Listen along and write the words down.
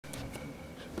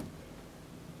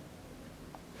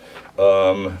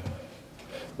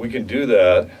We can do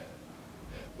that,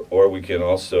 or we can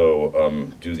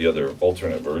also do the other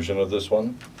alternate version of this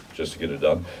one, just to get it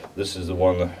done. This is the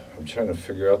one I'm trying to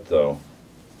figure out, though.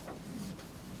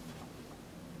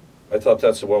 I thought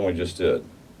that's the one we just did.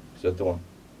 Is that the one?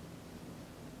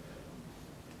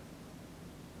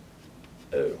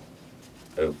 Oh,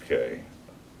 okay.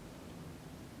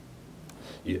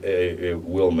 Yeah, it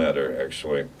will matter,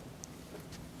 actually.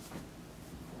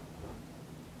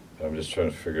 I'm just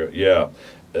trying to figure out. Yeah,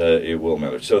 it will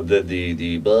matter. So yeah,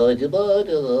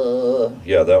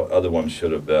 that other one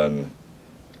should have been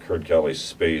Kurt Kelly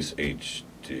space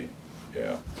HD.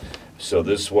 Yeah. So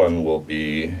this one will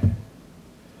be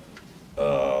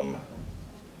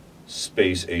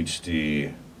space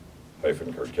HD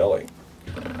hyphen Kurt Kelly.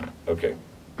 Okay.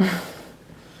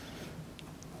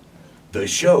 The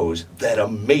shows that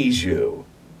amaze you,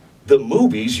 the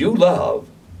movies you love.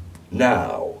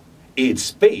 Now, it's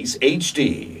Space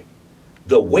HD.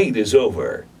 The wait is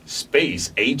over.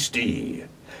 Space HD.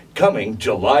 Coming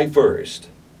July 1st.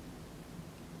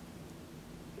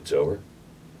 It's over?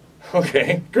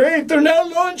 Okay, great, they're now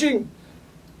launching.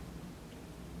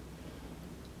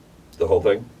 The whole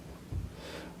thing?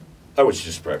 I was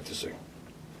just practicing.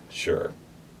 Sure.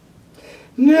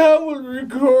 Now we'll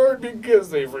record because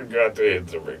they forgot to hit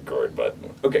the record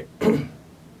button. Okay.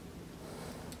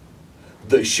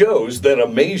 The shows that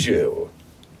amaze you.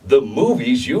 The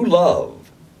movies you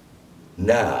love.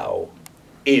 Now,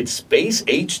 it's Space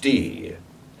HD.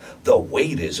 The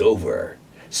wait is over.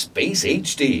 Space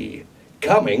HD.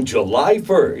 Coming July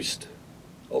 1st.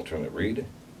 Alternate read.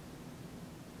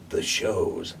 The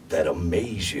shows that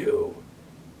amaze you.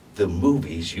 The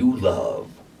movies you love.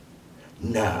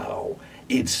 Now,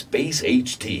 it's Space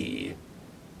HD.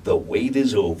 The wait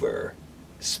is over.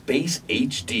 Space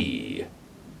HD.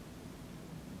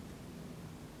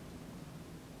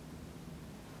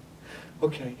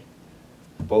 Okay.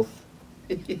 Both.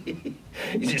 You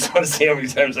just want to see how many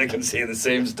times I can say the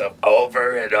same stuff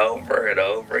over and over and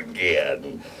over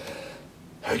again.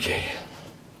 Okay.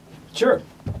 Sure.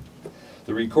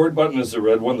 The record button is the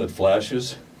red one that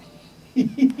flashes.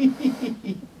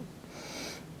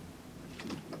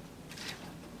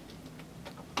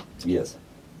 Yes.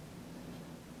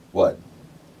 What?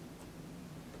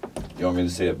 You want me to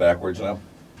say it backwards now?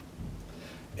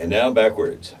 And now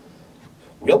backwards.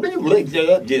 Okay.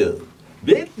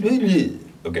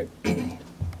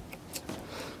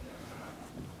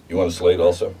 You want a slate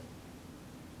also?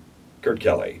 Kurt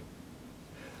Kelly.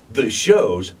 The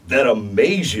shows that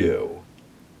amaze you.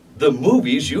 The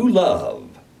movies you love.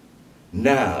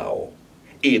 Now,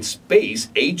 it's Space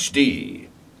HD.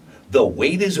 The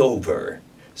wait is over.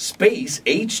 Space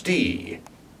HD.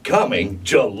 Coming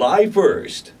July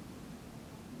 1st.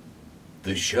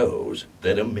 The shows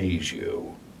that amaze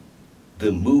you.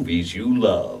 The movies you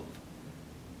love.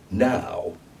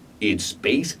 Now, it's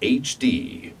Space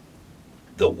HD.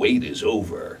 The wait is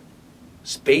over.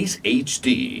 Space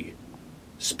HD.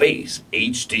 Space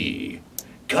HD.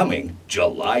 Coming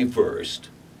July 1st.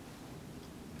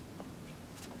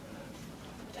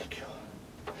 Thank you.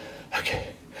 Okay.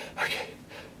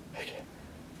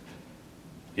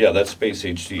 Yeah, that's Space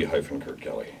HD hyphen Kurt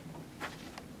Kelly.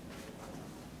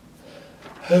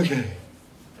 Okay.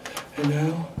 And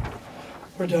now,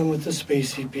 we're done with the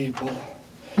spacey people.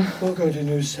 We'll go to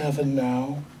News 7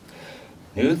 now.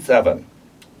 News 7.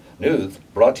 News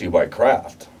brought to you by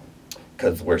Kraft.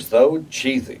 'Cause we're so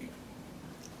cheesy.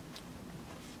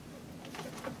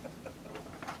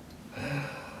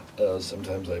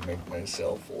 Sometimes I make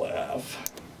myself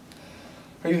laugh.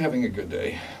 Are you having a good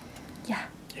day? Yeah.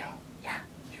 Yeah.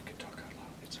 You can talk out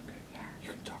loud. It's okay. Yeah.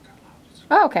 You can talk out loud. It's okay.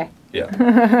 Oh, okay. Yeah.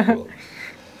 Cool.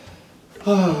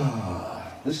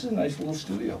 This is a nice little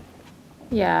studio.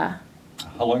 Yeah.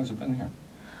 How long has it been here?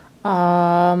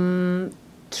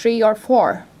 3 or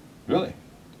 4. Really?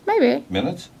 Maybe.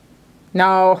 Minutes?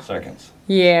 No. Seconds.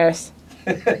 Years.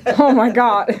 Oh my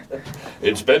God.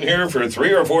 It's been here for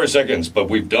 3 or 4 seconds, but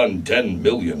we've done 10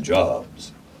 million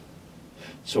jobs.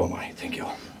 So am I. Thank you.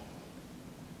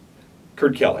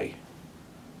 Kurt Kelly.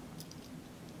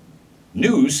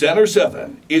 News Center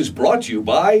 7 is brought to you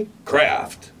by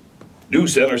Kraft.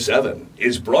 News Center 7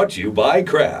 is brought to you by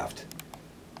Kraft.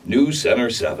 News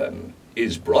Center 7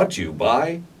 is brought to you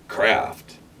by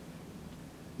Kraft.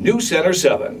 News Center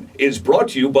 7 is brought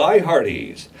to you by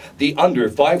Hardee's. The under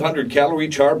 500 calorie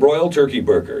charbroiled turkey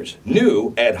burgers,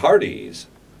 new at Hardee's.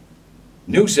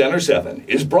 News Center 7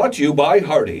 is brought to you by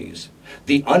Hardee's.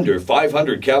 The under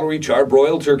 500 calorie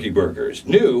charbroiled turkey burgers,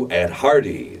 new at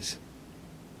Hardee's.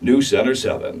 News Center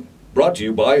 7 brought to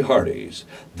you by Hardee's.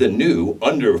 The new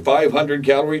under 500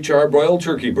 calorie charbroiled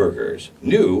turkey burgers,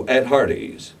 new at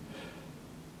Hardee's.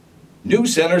 New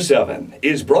Center 7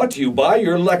 is brought to you by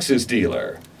your Lexus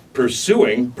dealer,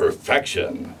 pursuing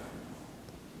perfection.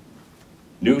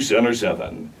 New Center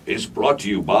 7 is brought to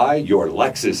you by your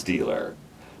Lexus dealer,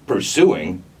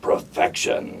 pursuing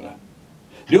perfection.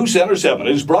 New Center 7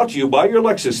 is brought to you by your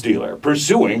Lexus dealer,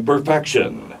 pursuing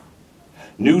perfection.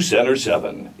 New Center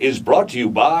 7 is brought to you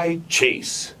by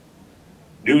Chase.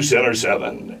 New Center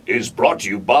 7 is brought to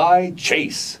you by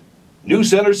Chase. New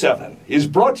Center 7 is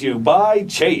brought to you by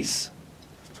Chase.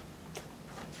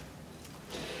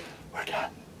 We're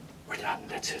done. We're done.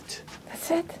 That's it.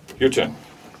 That's it? Your turn.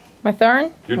 My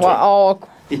turn? Your turn. Well,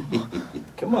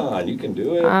 Come on, you can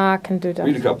do it. I can do that.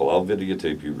 Read a couple. I'll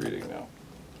videotape you reading now.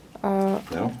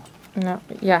 No? No,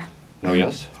 yeah. No,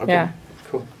 yes? Okay. Yeah.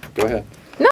 Cool. Go ahead.